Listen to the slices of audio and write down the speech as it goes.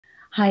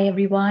Hi,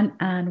 everyone,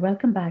 and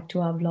welcome back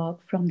to our vlog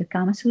from the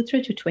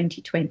KamaSutra to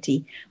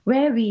 2020,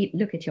 where we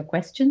look at your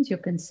questions, your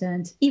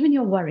concerns, even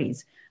your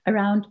worries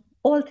around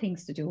all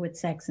things to do with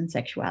sex and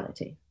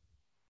sexuality.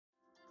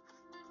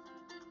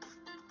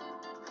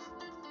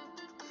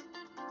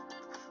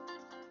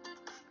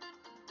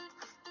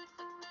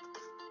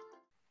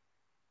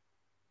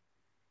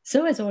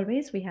 So, as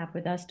always, we have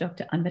with us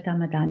Dr. Anvita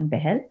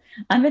Madan-Bahel.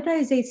 Anvita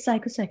is a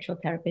psychosexual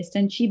therapist,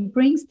 and she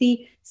brings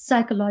the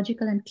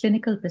psychological and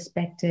clinical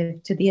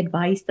perspective to the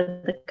advice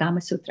that the Kama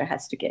Sutra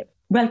has to give.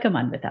 Welcome,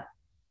 Anvita.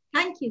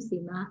 Thank you,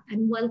 Seema,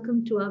 and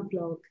welcome to our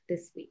blog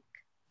this week.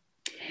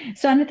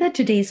 So, Anvita,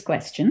 today's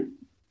question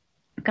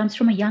comes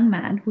from a young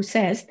man who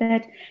says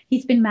that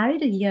he's been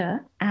married a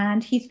year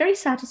and he's very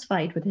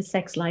satisfied with his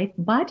sex life,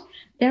 but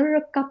there are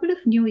a couple of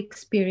new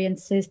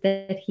experiences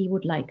that he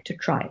would like to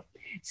try.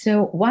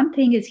 So one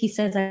thing is, he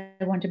says, I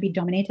want to be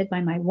dominated by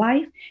my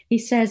wife. He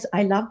says,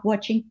 I love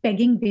watching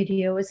pegging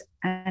videos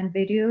and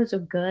videos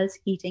of girls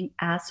eating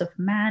ass of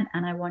man,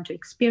 and I want to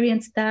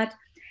experience that.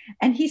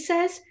 And he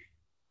says,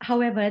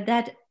 however,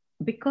 that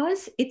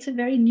because it's a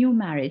very new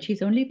marriage,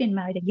 he's only been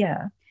married a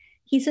year,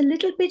 he's a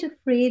little bit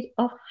afraid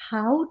of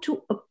how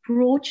to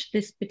approach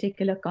this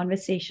particular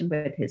conversation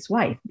with his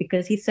wife,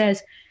 because he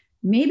says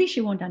maybe she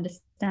won't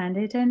understand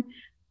it. And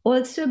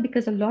also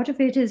because a lot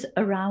of it is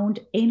around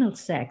anal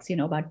sex,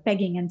 about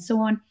pegging and so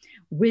on.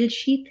 Will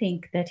she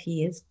think that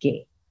he is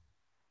gay?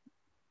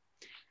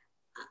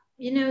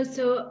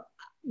 So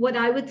what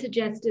I would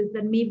suggest is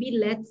that maybe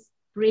let's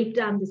break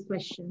down this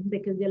question,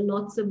 because there are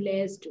lots of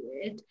layers to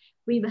it.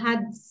 We've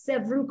had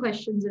several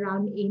questions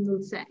around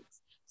anal sex.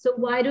 So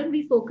why don't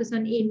we focus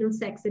on anal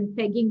sex and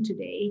pegging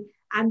today,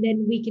 and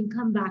then we can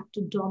come back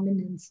to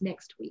dominance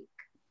next week.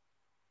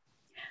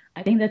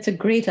 I think that's a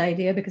great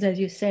idea, because as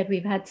you said,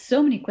 we've had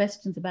so many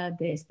questions about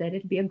this that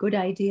it'd be a good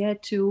idea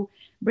to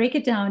break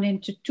it down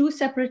into two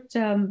separate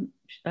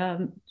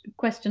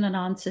question and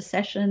answer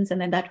sessions. And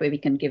then that way we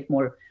can give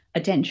more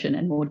attention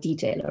and more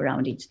detail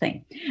around each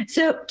thing.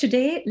 So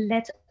today,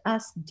 let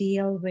us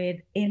deal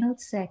with anal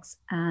sex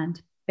and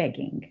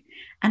pegging.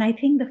 And I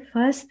think the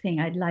first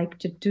thing I'd like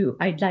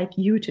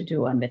you to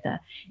do, Anvita,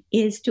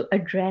 is to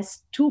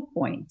address 2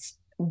 points.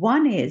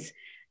 One is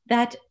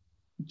that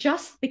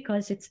just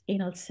because it's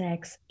anal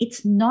sex,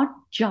 it's not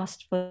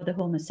just for the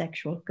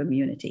homosexual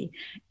community.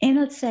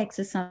 Anal sex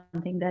is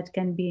something that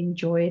can be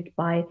enjoyed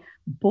by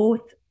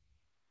both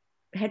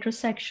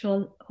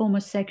heterosexual,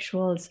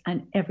 homosexuals,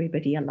 and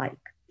everybody alike.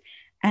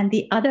 And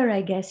the other,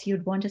 I guess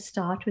you'd want to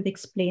start with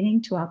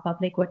explaining to our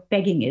public what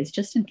pegging is,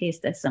 just in case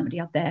there's somebody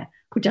out there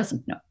who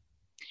doesn't know.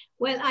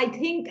 Well, I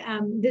think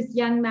this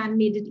young man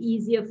made it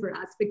easier for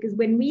us, because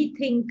when we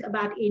think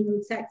about anal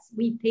sex,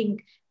 we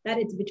think that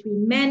it's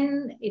between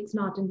men, it's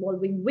not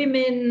involving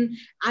women.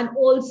 And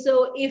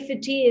also, if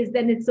it is,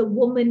 then it's a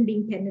woman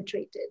being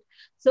penetrated.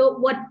 So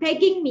what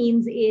pegging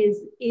means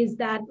is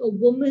that a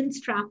woman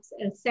straps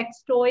a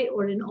sex toy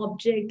or an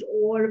object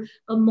or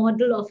a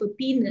model of a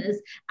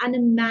penis, and a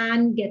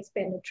man gets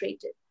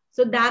penetrated.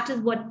 So that is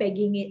what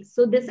pegging is.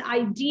 So this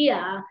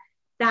idea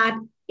that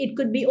it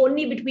could be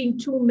only between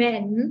two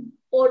men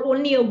or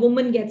only a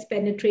woman gets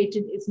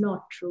penetrated is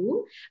not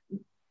true.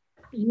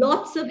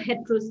 Lots of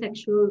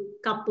heterosexual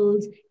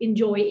couples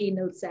enjoy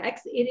anal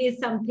sex. It is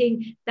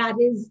something that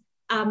is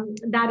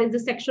a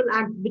sexual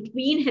act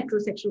between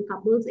heterosexual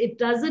couples. It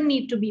doesn't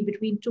need to be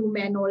between two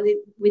men or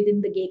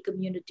within the gay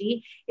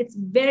community. It's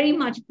very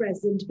much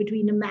present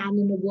between a man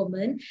and a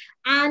woman.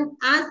 And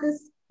as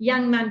this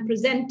young man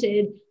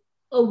presented,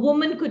 a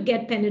woman could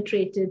get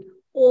penetrated,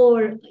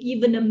 or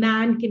even a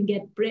man can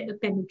get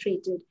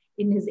penetrated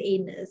in his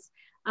anus.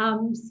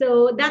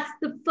 So that's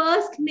the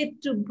first myth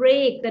to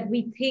break, that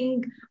we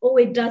think, oh,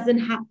 it doesn't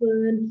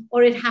happen,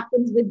 or it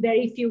happens with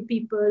very few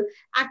people.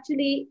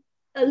 Actually,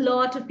 a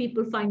lot of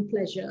people find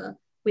pleasure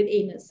with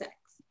anal sex.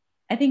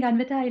 I think,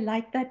 Anvita, I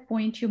like that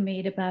point you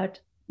made about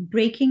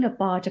breaking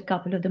apart a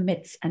couple of the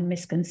myths and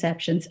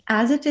misconceptions.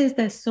 As it is,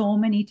 there's so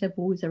many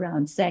taboos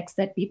around sex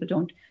that people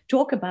don't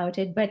talk about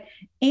it, but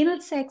anal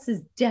sex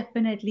is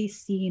definitely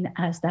seen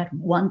as that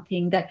one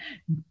thing that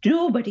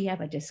nobody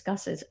ever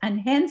discusses, and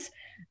hence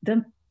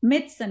the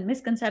myths and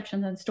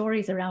misconceptions and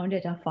stories around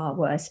it are far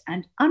worse.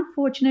 And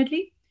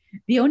unfortunately,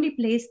 the only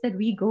place that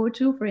we go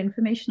to for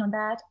information on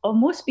that, or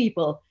most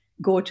people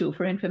go to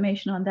for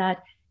information on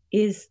that,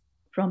 is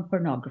from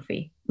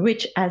pornography,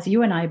 which, as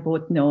you and I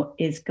both know,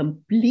 is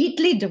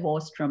completely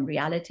divorced from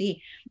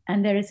reality.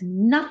 And there is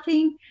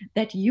nothing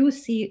that you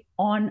see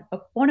on a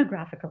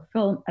pornographic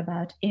film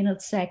about anal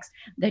sex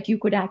that you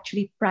could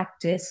actually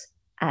practice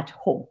at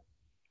home.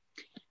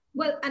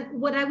 Well, and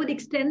what I would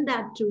extend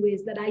that to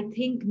is that I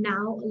think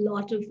now a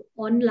lot of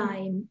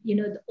online,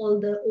 all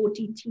the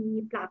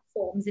OTT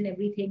platforms and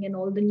everything, and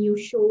all the new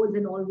shows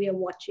and all we are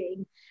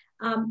watching,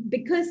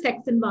 because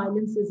sex and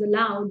violence is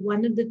allowed,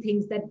 one of the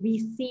things that we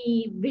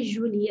see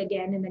visually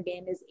again and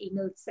again is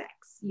anal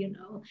sex.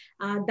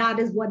 That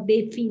is what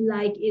they feel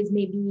like is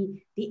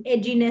maybe the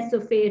edginess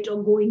of it,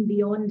 or going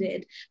beyond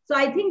it. So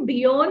I think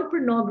beyond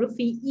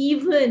pornography,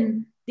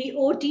 even The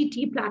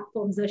OTT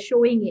platforms are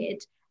showing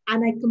it.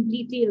 And I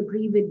completely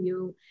agree with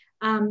you.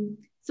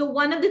 So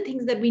one of the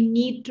things that we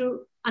need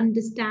to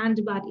understand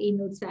about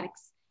anal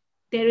sex,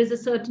 there is a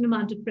certain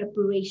amount of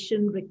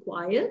preparation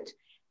required.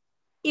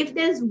 If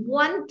there's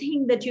one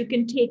thing that you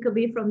can take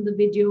away from the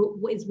video,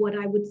 is what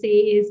I would say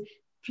is,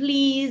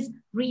 please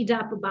read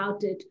up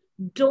about it.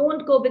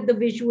 Don't go with the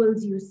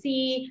visuals you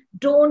see.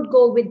 Don't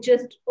go with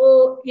just,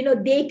 oh,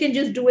 they can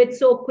just do it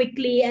so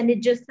quickly and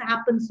it just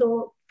happens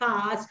so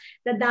fast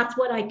that that's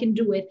what I can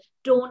do it.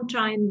 Don't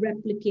try and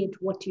replicate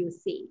what you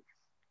see.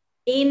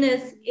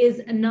 Anus is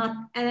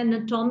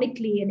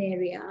anatomically an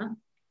area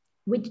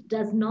which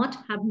does not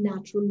have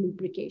natural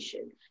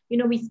lubrication.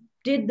 We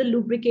did the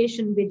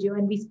lubrication video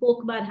and we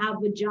spoke about how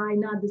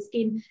vagina, the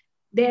skin,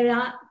 there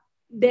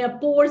are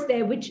pores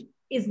there, which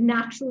is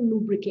natural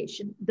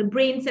lubrication. The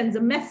brain sends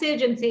a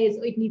message and says,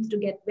 oh, it needs to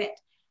get wet.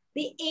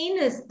 The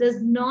anus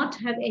does not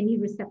have any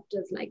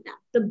receptors like that.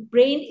 The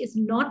brain is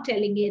not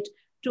telling it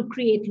to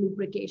create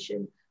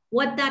lubrication.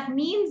 What that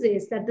means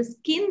is that the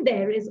skin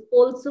there is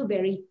also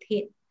very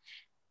thin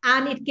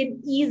and it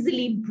can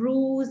easily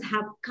bruise,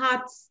 have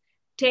cuts,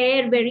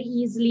 tear very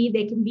easily.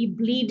 There can be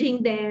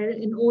bleeding there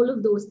and all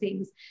of those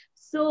things.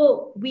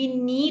 So we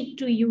need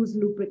to use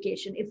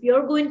lubrication. If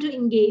you're going to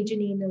engage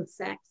in anal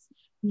sex,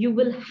 you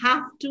will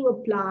have to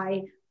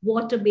apply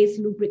water-based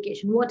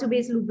lubrication.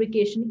 Water-based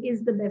lubrication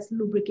is the best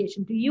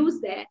lubrication to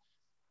use there.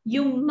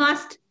 You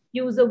must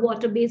use a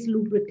water-based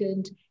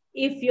lubricant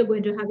if you're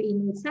going to have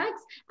anal sex.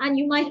 And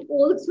you might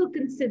also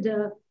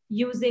consider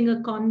using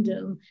a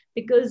condom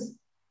because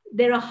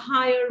there are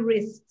higher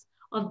risks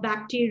of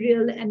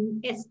bacterial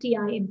and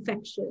STI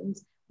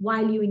infections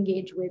while you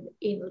engage with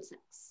anal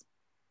sex.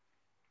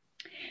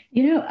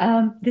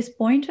 This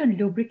point on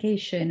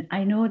lubrication,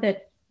 I know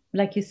that,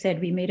 like you said,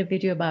 we made a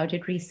video about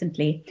it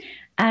recently.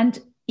 And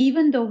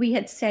even though we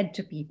had said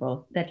to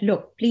people that,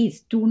 look,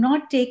 please do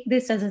not take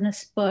this as an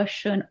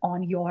aspersion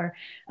on your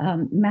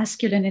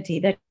masculinity,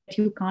 that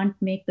you can't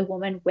make the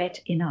woman wet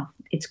enough.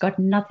 It's got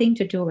nothing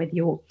to do with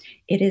you.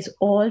 It is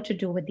all to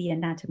do with the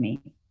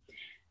anatomy.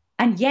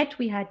 And yet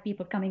we had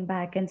people coming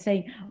back and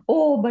saying,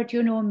 oh, but,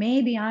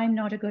 maybe I'm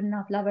not a good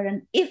enough lover.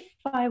 And if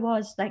I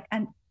was like,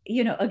 and,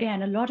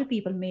 again, a lot of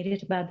people made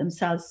it about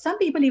themselves. Some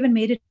people even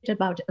made it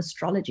about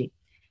astrology.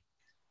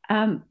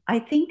 I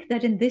think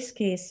that in this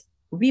case,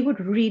 we would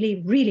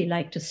really, really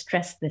like to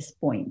stress this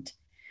point,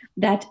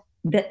 that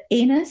the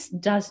anus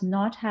does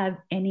not have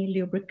any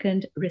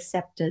lubricant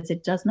receptors.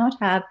 It does not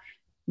have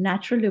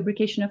natural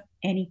lubrication of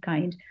any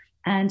kind.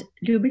 And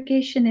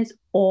lubrication is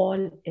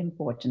all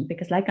important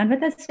because, like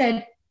Anvita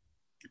said,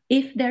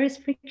 if there is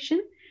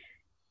friction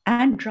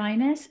and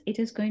dryness, it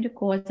is going to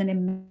cause an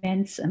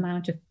immense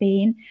amount of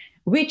pain,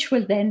 which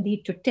will then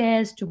lead to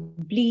tears, to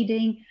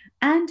bleeding.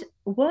 And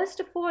worst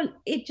of all,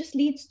 it just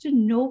leads to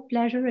no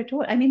pleasure at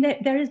all. I mean,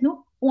 there is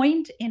no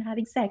point in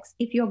having sex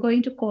if you're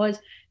going to cause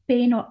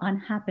pain or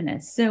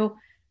unhappiness. So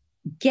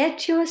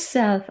get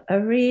yourself a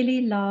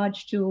really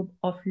large tube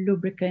of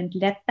lubricant.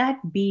 Let that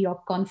be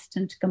your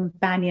constant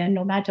companion,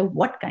 no matter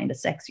what kind of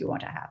sex you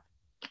want to have.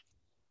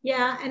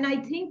 Yeah, and I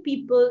think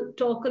people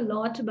talk a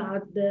lot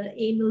about the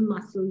anal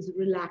muscles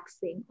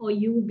relaxing or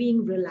you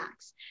being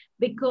relaxed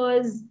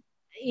because,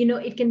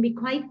 it can be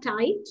quite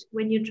tight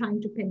when you're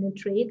trying to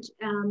penetrate.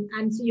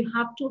 And so you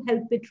have to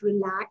help it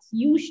relax.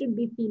 You should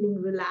be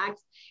feeling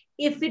relaxed.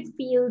 If it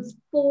feels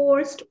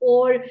forced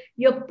or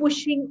you're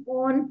pushing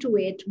onto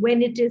it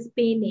when it is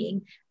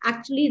paining,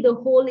 actually the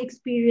whole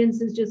experience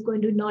is just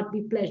going to not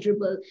be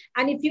pleasurable.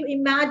 And if you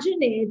imagine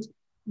it,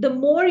 the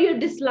more you're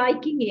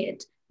disliking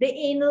it, the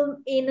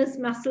anus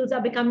muscles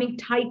are becoming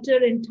tighter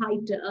and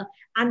tighter,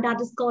 and that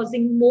is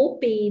causing more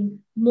pain,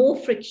 more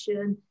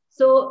friction.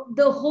 So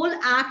the whole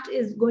act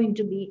is going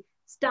to be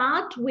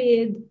start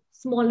with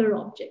smaller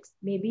objects,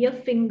 maybe a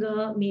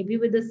finger, maybe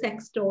with a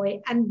sex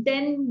toy, and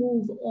then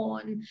move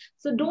on.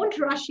 So don't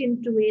rush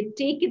into it.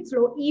 Take it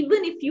slow.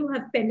 Even if you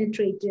have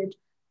penetrated,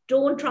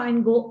 don't try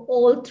and go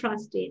all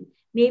thrust in.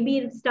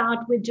 Maybe start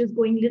with just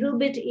going a little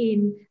bit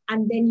in,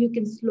 and then you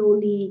can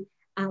slowly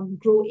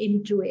grow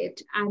into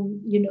it and,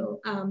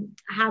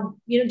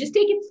 just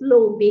take it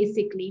slow,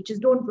 basically.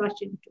 Just don't rush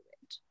into it.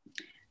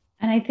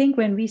 And I think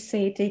when we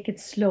say take it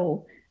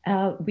slow,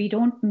 we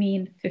don't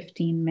mean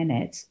 15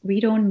 minutes. We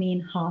don't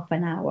mean half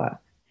an hour.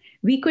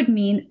 We could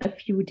mean a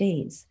few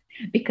days.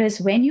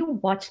 Because when you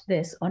watch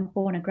this on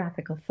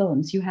pornographical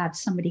films, you have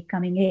somebody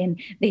coming in,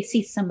 they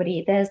see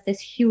somebody, there's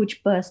this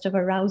huge burst of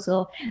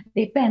arousal,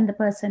 they bend the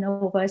person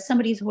over,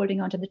 somebody's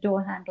holding onto the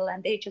door handle,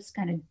 and they just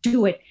kind of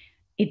do it.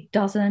 It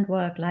doesn't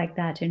work like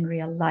that in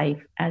real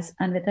life. As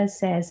Anvita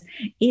says,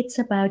 it's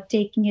about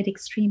taking it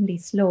extremely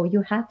slow.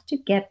 You have to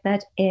get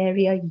that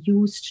area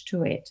used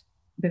to it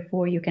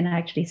before you can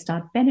actually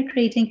start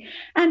penetrating.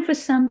 And for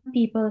some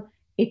people,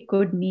 it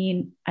could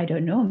mean, I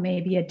don't know,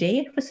 maybe a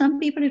day. For some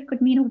people, it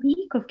could mean a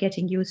week of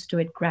getting used to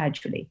it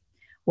gradually.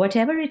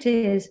 Whatever it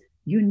is,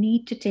 you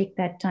need to take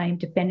that time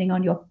depending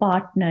on your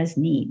partner's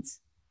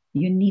needs.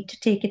 You need to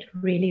take it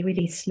really,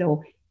 really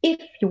slow if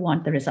you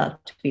want the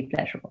result to be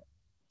pleasurable.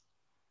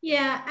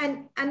 Yeah,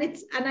 and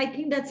I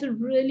think that's a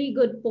really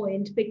good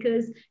point,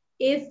 because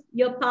if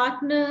your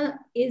partner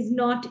is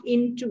not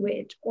into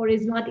it or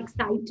is not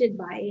excited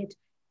by it,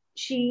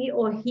 she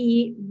or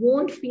he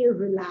won't feel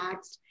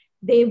relaxed.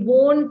 They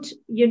won't,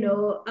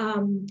 it'll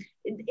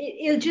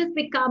just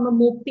become a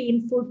more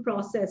painful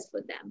process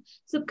for them.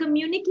 So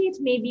communicate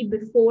maybe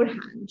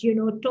beforehand,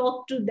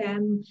 talk to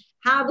them,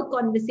 have a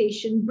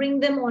conversation, bring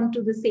them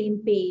onto the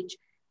same page.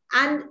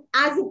 And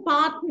as a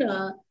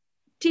partner,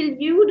 till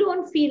you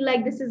don't feel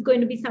like this is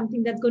going to be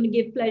something that's going to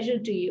give pleasure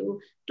to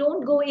you,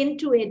 don't go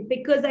into it,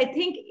 because I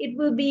think it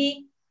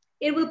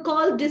will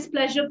cause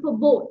displeasure for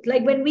both.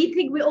 Like when we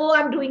think oh,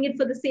 I'm doing it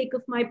for the sake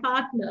of my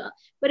partner,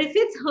 but if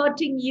it's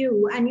hurting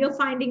you and you're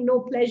finding no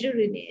pleasure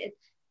in it,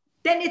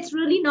 then it's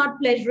really not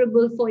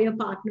pleasurable for your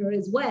partner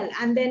as well.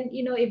 And then,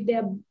 if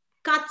they're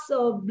cuts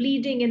or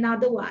bleeding and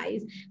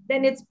otherwise,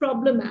 then it's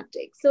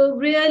problematic. So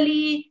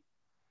really,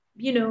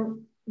 you know,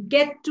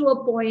 get to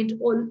a point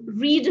or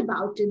read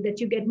about it that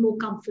you get more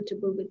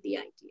comfortable with the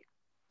idea.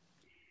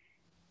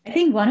 I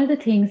think one of the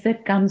things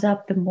that comes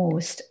up the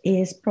most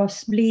is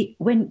possibly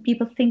when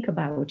people think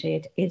about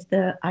it is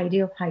the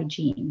idea of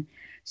hygiene.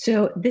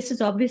 So this is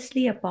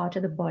obviously a part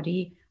of the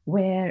body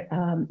where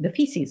the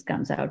feces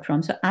comes out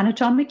from. So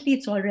anatomically,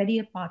 it's already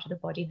a part of the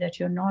body that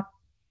you're not,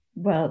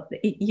 well,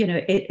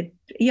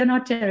 you're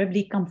not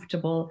terribly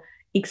comfortable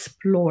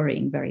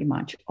exploring very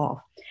much of.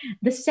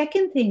 The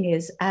second thing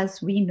is,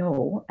 as we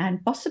know,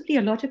 and possibly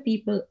a lot of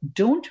people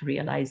don't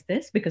realize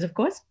this, because of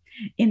course,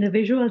 in the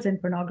visuals in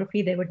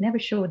pornography, they would never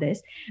show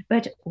this,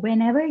 but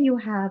whenever you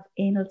have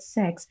anal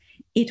sex,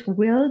 it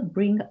will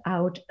bring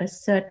out a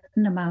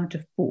certain amount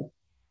of poo.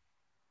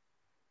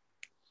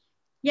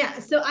 Yeah,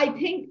 so I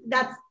think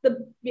that's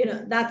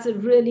a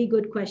really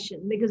good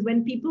question, because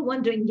when people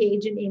want to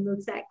engage in anal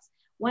sex,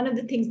 one of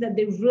the things that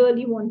they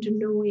really want to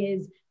know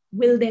is,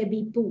 will there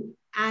be poo?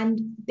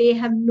 And they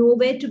have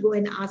nowhere to go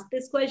and ask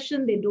this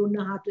question. They don't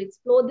know how to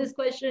explore this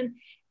question.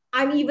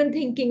 I'm even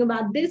thinking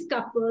about this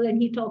couple, and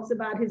he talks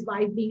about his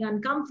wife being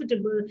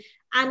uncomfortable.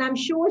 And I'm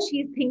sure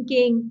she's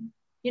thinking,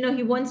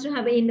 he wants to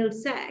have anal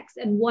sex.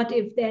 And what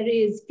if there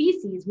is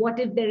feces? What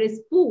if there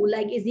is poo?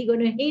 Like, is he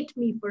going to hate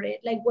me for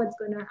it? Like, what's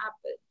going to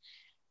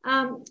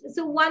happen?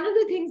 So one of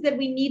the things that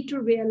we need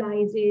to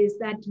realize is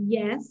that,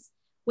 yes,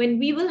 when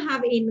we will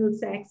have anal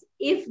sex,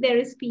 if there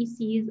is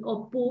feces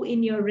or poo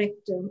in your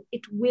rectum,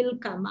 it will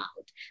come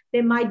out.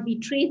 There might be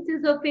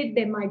traces of it.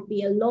 There might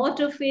be a lot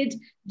of it,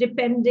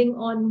 depending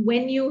on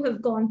when you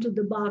have gone to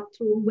the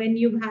bathroom, when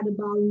you've had a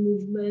bowel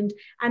movement,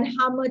 and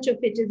how much of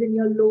it is in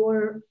your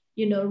lower,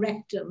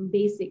 rectum,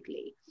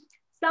 basically.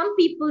 Some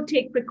people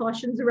take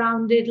precautions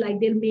around it, like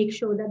they'll make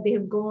sure that they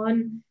have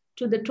gone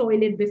to the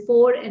toilet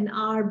before, an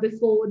hour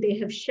before, they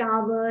have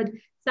showered.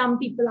 Some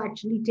people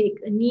actually take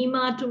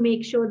enema to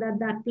make sure that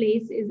that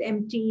place is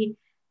empty.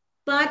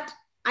 But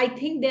I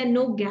think there are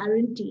no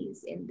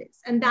guarantees in this.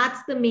 And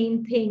that's the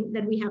main thing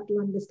that we have to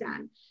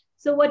understand.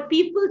 So what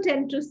people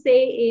tend to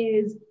say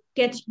is,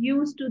 get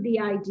used to the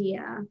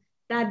idea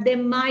that there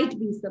might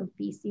be some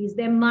feces,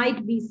 there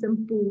might be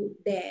some poo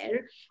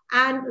there.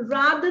 And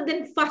rather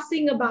than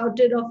fussing about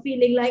it or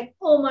feeling like,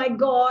 oh my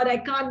God, I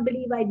can't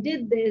believe I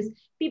did this,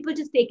 people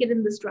just take it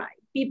in the stride.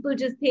 People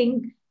just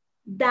think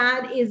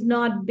that is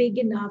not big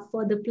enough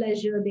for the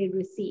pleasure they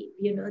receive,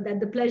 that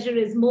the pleasure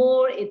is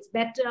more, it's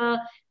better.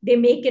 They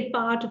make it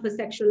part of a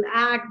sexual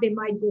act. They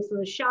might go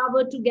for a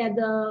shower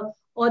together,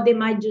 or they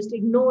might just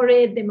ignore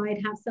it. They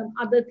might have some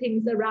other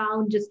things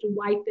around just to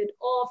wipe it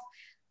off.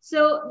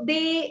 So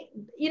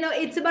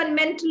it's about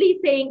mentally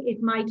saying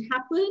it might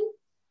happen.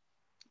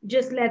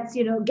 Just let's,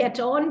 get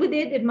on with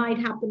it. It might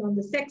happen on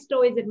the sex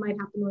toys. It might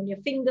happen on your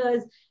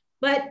fingers.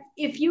 But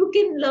if you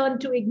can learn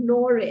to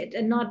ignore it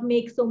and not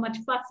make so much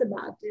fuss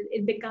about it,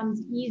 it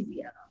becomes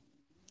easier.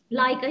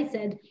 Like I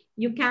said,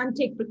 you can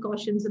take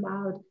precautions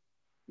about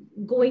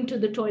going to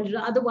the toilet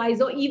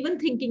otherwise, or even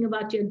thinking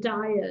about your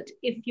diet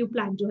if you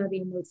plan to have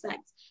anal sex.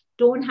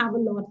 Don't have a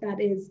lot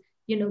that is,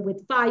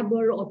 with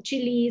fiber or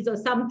chilies or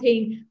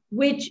something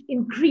which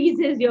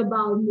increases your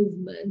bowel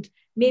movement.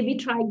 Maybe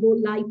try go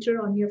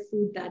lighter on your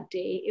food that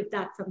day if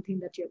that's something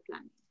that you're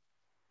planning.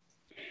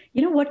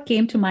 You know what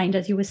came to mind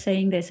as you were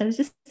saying this? I was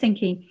just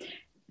thinking,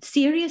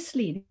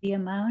 seriously, the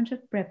amount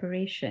of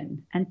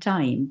preparation and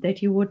time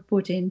that you would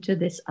put into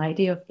this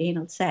idea of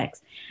anal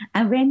sex.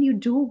 And when you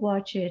do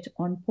watch it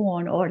on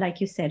porn, or like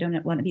you said, on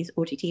one of these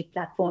OTT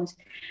platforms,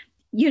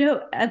 you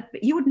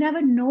would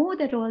never know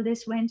that all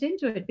this went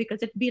into it,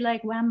 because it'd be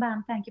like, wham,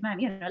 bam, thank you, ma'am.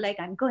 Like,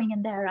 I'm going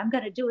in there, I'm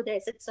going to do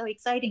this. It's so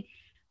exciting.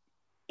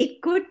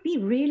 It could be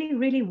really,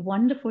 really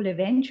wonderful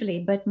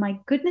eventually, but my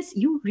goodness,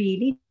 you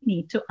really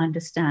need to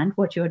understand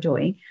what you're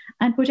doing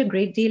and put a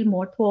great deal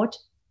more thought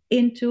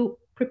into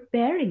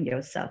preparing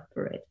yourself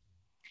for it.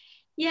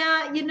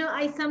 Yeah,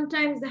 I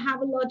sometimes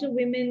have a lot of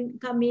women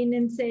come in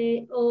and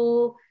say,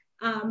 oh,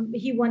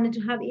 he wanted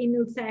to have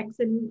anal sex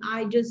and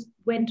I just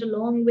went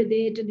along with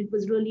it and it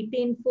was really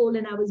painful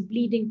and I was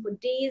bleeding for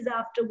days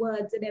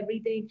afterwards and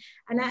everything.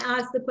 And I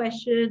asked the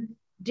question,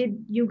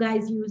 did you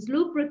guys use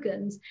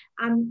lubricants?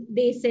 And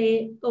they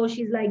say, oh,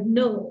 she's like,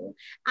 no.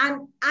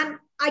 And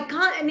I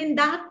can't, and in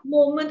that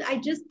moment, I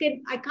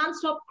can't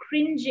stop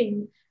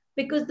cringing,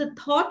 because the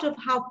thought of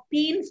how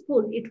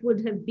painful it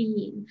would have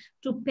been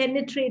to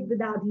penetrate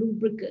without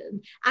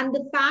lubricant, and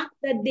the fact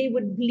that they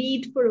would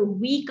bleed for a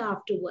week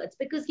afterwards,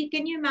 because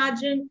can you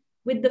imagine,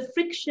 with the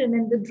friction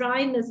and the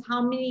dryness,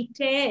 how many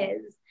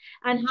tears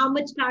and how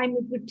much time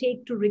it would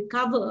take to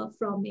recover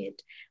from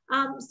it.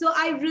 So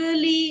I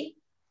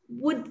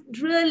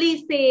would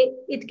really say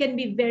it can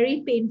be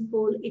very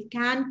painful. It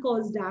can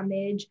cause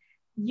damage.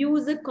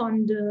 Use a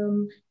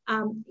condom.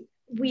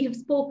 We have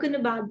spoken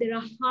about there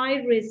are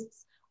high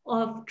risks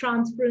of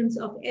transference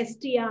of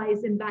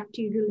STIs and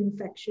bacterial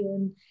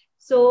infection.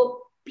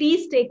 So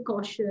please take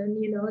caution.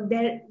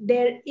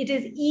 It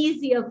is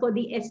easier for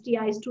the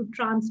STIs to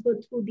transfer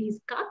through these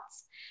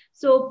cuts.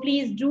 So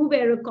please do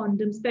wear a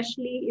condom,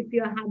 especially if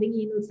you're having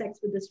anal sex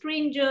with a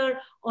stranger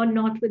or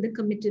not with a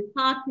committed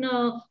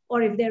partner,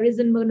 or if there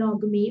isn't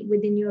monogamy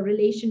within your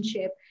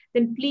relationship,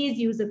 then please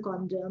use a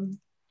condom.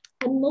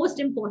 And most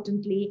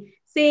importantly,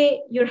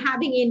 say you're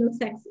having anal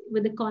sex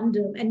with a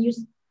condom and you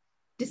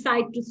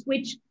decide to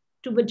switch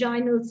to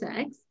vaginal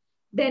sex,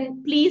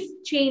 then please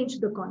change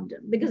the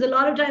condom. Because a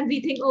lot of times we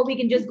think, oh, we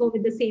can just go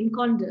with the same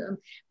condom.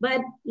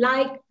 But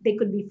like there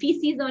could be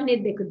feces on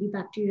it, there could be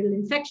bacterial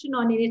infection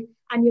on it,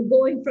 and you're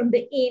going from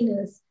the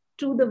anus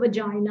to the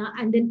vagina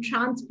and then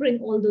transferring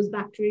all those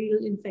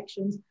bacterial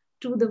infections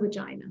to the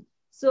vagina.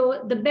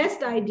 So the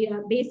best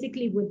idea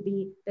basically would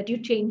be that you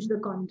change the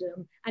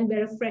condom and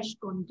wear a fresh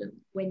condom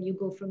when you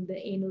go from the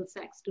anal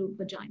sex to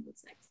vaginal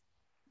sex.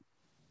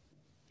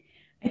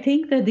 I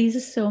think that these are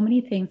so many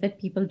things that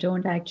people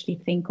don't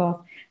actually think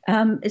of.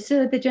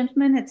 So the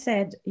gentleman had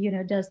said,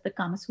 does the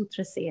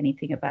KamaSutra say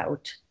anything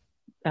about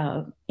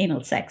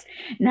anal sex?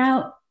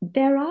 Now,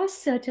 there are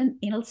certain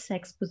anal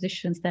sex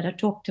positions that are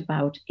talked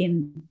about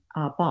in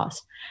our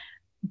past,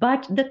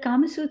 but the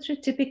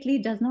KamaSutra typically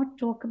does not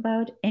talk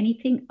about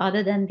anything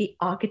other than the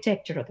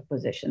architecture of the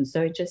position.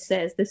 So it just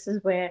says, this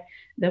is where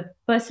the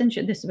person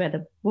should, this is where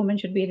the woman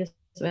should be, this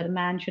is where the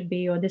man should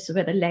be, or this is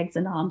where the legs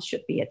and arms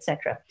should be,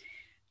 etc.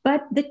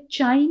 But the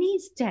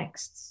Chinese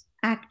texts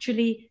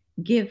actually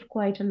give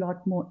quite a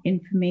lot more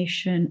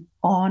information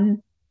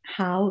on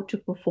how to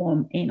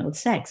perform anal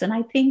sex. And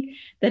I think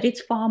that it's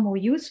far more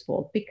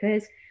useful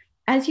because,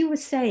 as you were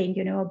saying,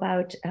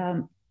 about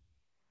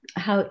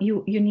how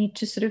you need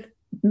to sort of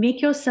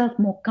make yourself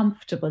more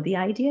comfortable. The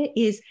idea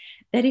is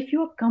that if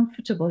you're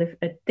comfortable,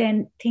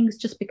 then things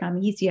just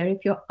become easier. If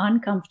you're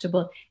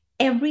uncomfortable,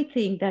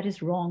 everything that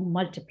is wrong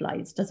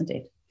multiplies, doesn't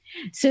it?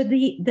 So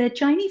the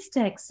Chinese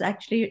texts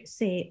actually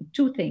say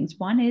two things.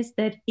 One is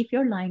that if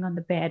you're lying on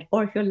the bed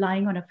or if you're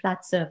lying on a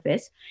flat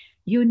surface,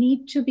 you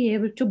need to be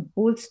able to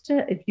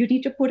bolster, you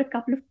need to put a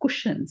couple of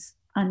cushions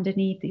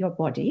underneath your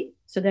body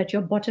so that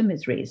your bottom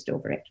is raised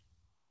over it.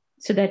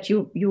 So that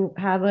you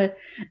have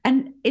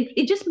and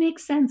it just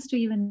makes sense to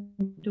even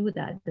do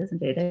that,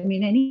 doesn't it? I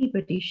mean,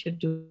 anybody should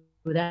do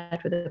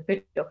that with a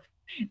pillow.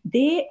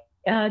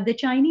 The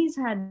Chinese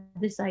had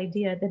this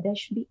idea that there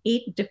should be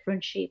 8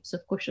 different shapes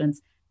of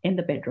cushions in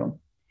the bedroom,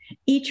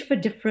 each for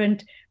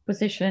different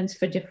positions,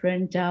 for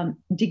different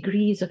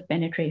degrees of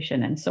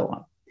penetration and so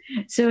on.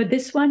 So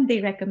this one,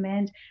 they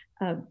recommend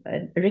a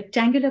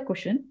rectangular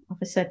cushion of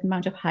a certain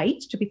amount of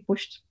height to be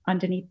pushed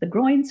underneath the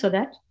groin so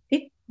that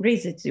it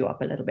raises you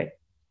up a little bit.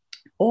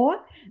 Or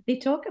they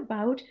talk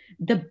about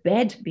the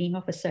bed being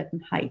of a certain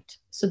height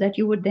so that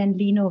you would then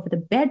lean over the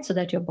bed so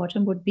that your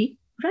bottom would be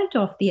right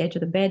off the edge of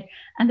the bed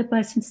and the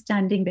person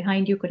standing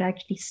behind you could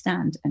actually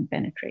stand and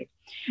penetrate.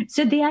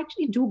 So they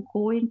actually do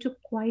go into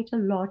quite a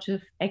lot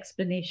of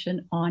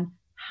explanation on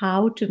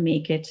how to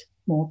make it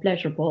more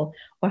pleasurable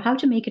or how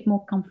to make it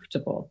more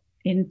comfortable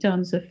in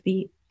terms of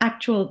the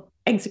actual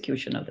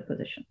execution of the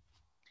position.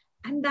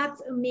 And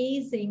that's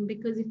amazing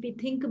because if we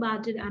think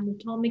about it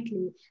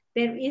anatomically,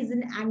 there is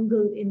an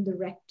angle in the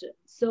rectum.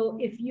 So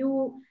if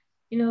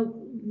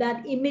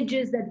that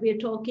images that we're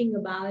talking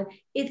about,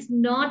 it's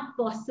not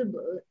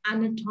possible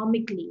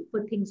anatomically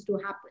for things to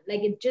happen.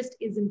 Like it just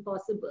isn't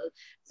possible.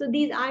 So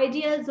these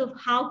ideas of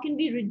how can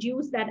we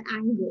reduce that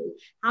angle?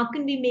 How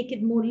can we make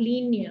it more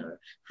linear?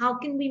 How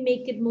can we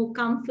make it more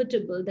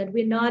comfortable that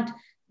we're not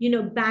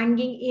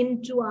banging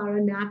into our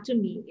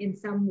anatomy in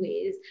some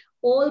ways,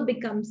 all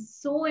becomes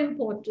so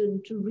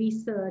important to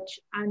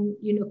research and,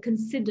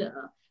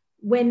 consider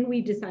when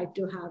we decide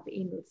to have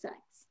anal sex.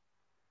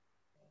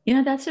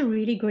 That's a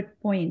really good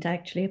point,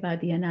 actually,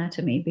 about the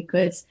anatomy,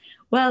 because,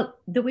 well,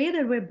 the way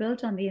that we're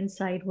built on the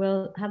inside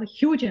will have a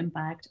huge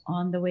impact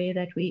on the way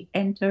that we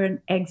enter and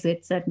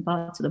exit certain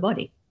parts of the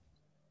body.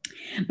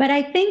 But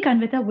I think,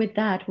 Anvita, with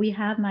that, we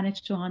have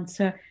managed to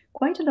answer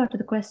quite a lot of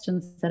the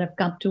questions that have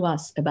come to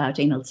us about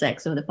anal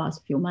sex over the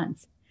past few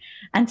months.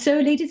 And so,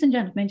 ladies and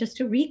gentlemen, just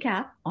to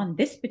recap on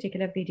this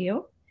particular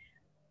video,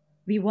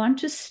 we want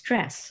to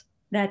stress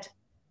that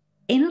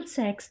anal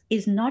sex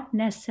is not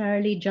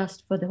necessarily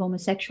just for the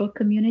homosexual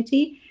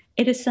community.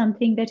 It is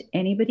something that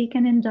anybody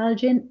can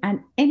indulge in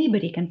and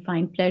anybody can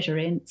find pleasure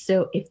in.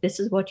 So if this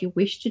is what you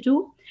wish to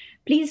do,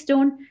 please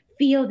don't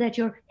feel that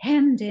you're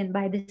hemmed in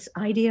by this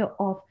idea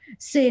of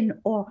sin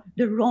or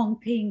the wrong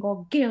thing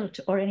or guilt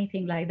or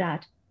anything like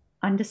that.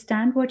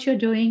 Understand what you're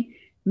doing.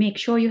 Make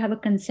sure you have a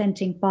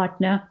consenting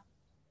partner.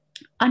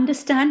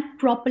 Understand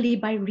properly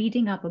by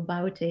reading up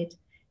about it.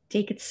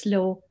 Take it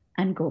slow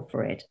and go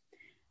for it.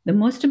 The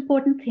most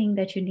important thing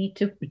that you need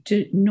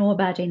to know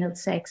about anal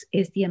sex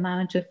is the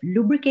amount of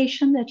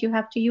lubrication that you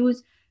have to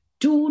use.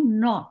 Do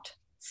not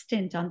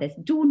stint on this.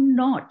 Do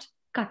not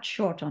cut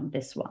short on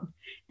this one.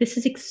 This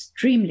is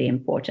extremely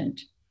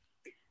important.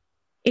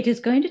 It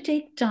is going to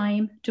take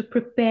time to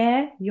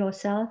prepare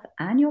yourself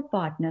and your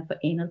partner for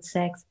anal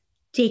sex.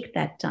 Take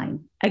that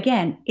time.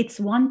 Again, it's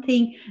one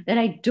thing that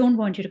I don't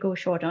want you to go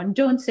short on.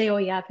 Don't say, oh,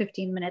 yeah,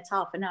 15 minutes,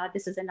 half an hour,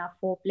 this is enough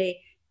foreplay.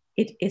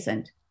 It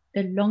isn't.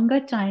 The longer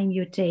time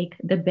you take,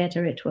 the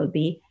better it will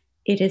be.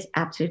 It is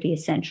absolutely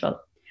essential.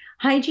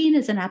 Hygiene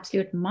is an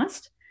absolute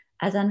must.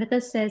 As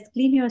Anvita says,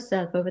 clean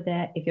yourself over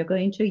there. If you're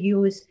going to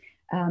use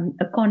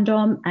a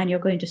condom and you're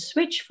going to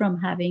switch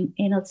from having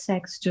anal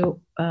sex to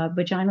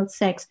vaginal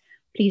sex,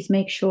 please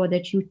make sure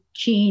that you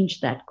change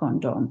that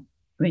condom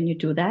when you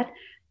do that,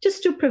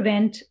 just to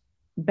prevent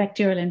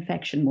bacterial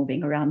infection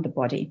moving around the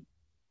body.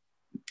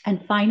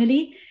 And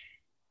finally,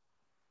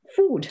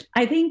 food.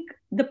 I think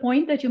the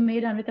point that you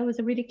made, Anvita, was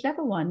a really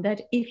clever one,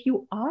 that if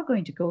you are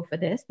going to go for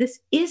this, this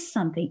is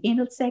something,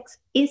 anal sex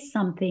is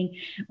something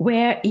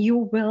where you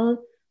will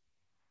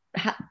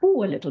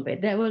poo a little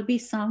bit. There will be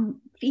some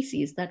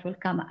feces that will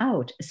come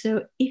out.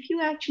 So if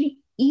you actually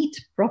eat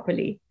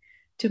properly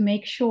to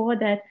make sure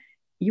that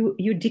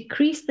you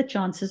decrease the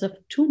chances of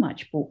too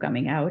much poo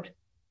coming out,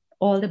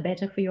 all the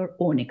better for your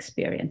own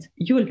experience.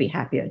 You will be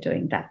happier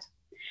doing that.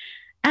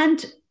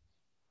 And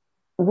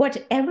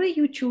whatever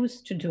you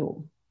choose to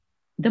do,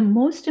 the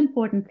most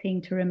important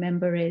thing to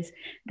remember is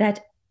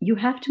that you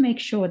have to make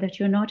sure that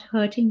you're not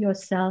hurting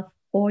yourself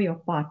or your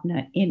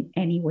partner in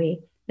any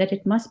way, that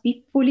it must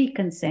be fully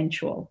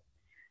consensual.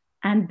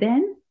 And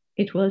then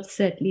it will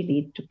certainly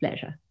lead to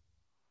pleasure.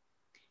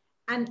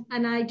 And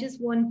I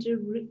just want to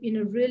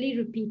really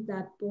repeat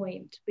that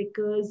point,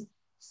 because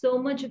so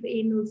much of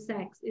anal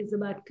sex is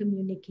about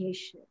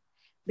communication.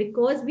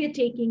 Because we are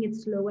taking it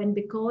slow and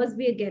because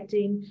we are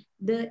getting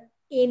the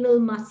anal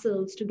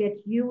muscles to get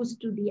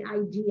used to the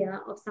idea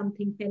of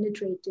something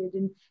penetrated,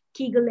 and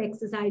Kegel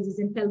exercises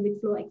and pelvic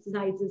floor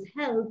exercises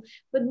help.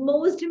 But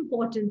most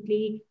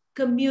importantly,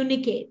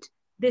 communicate.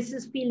 This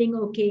is feeling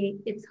okay.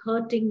 It's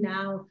hurting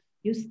now.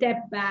 You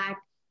step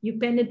back. You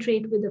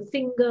penetrate with a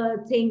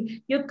finger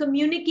thing. You're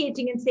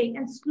communicating and saying,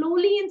 and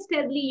slowly and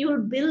steadily you'll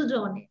build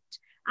on it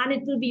and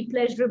it will be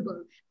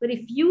pleasurable. But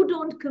if you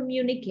don't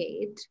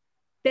communicate,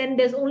 then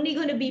there's only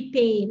going to be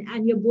pain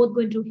and you're both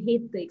going to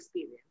hate the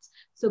experience.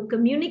 So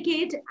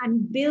communicate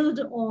and build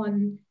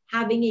on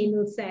having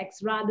anal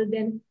sex rather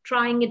than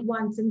trying it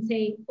once and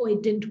saying, oh,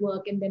 it didn't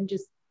work, and then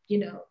just,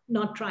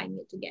 not trying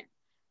it again.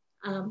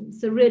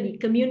 So really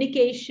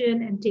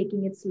communication and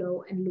taking it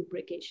slow, and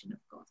lubrication,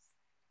 of course.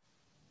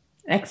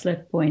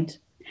 Excellent point.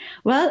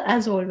 Well,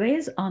 as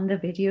always, on the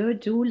video,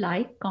 do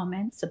like,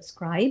 comment,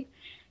 subscribe.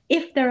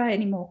 If there are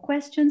any more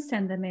questions,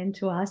 send them in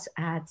to us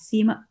at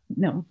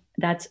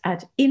that's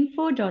at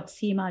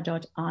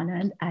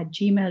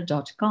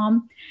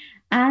info.seema.anand@gmail.com.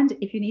 And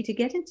if you need to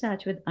get in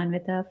touch with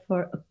Anvita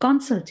for a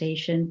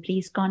consultation,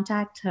 please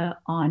contact her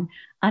on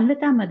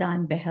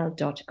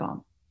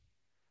anvita.madan.bahel.com.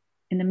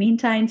 In the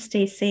meantime,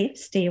 stay safe,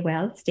 stay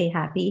well, stay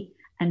happy,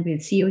 and we'll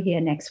see you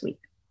here next week.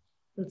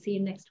 We'll see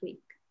you next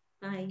week.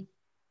 Bye.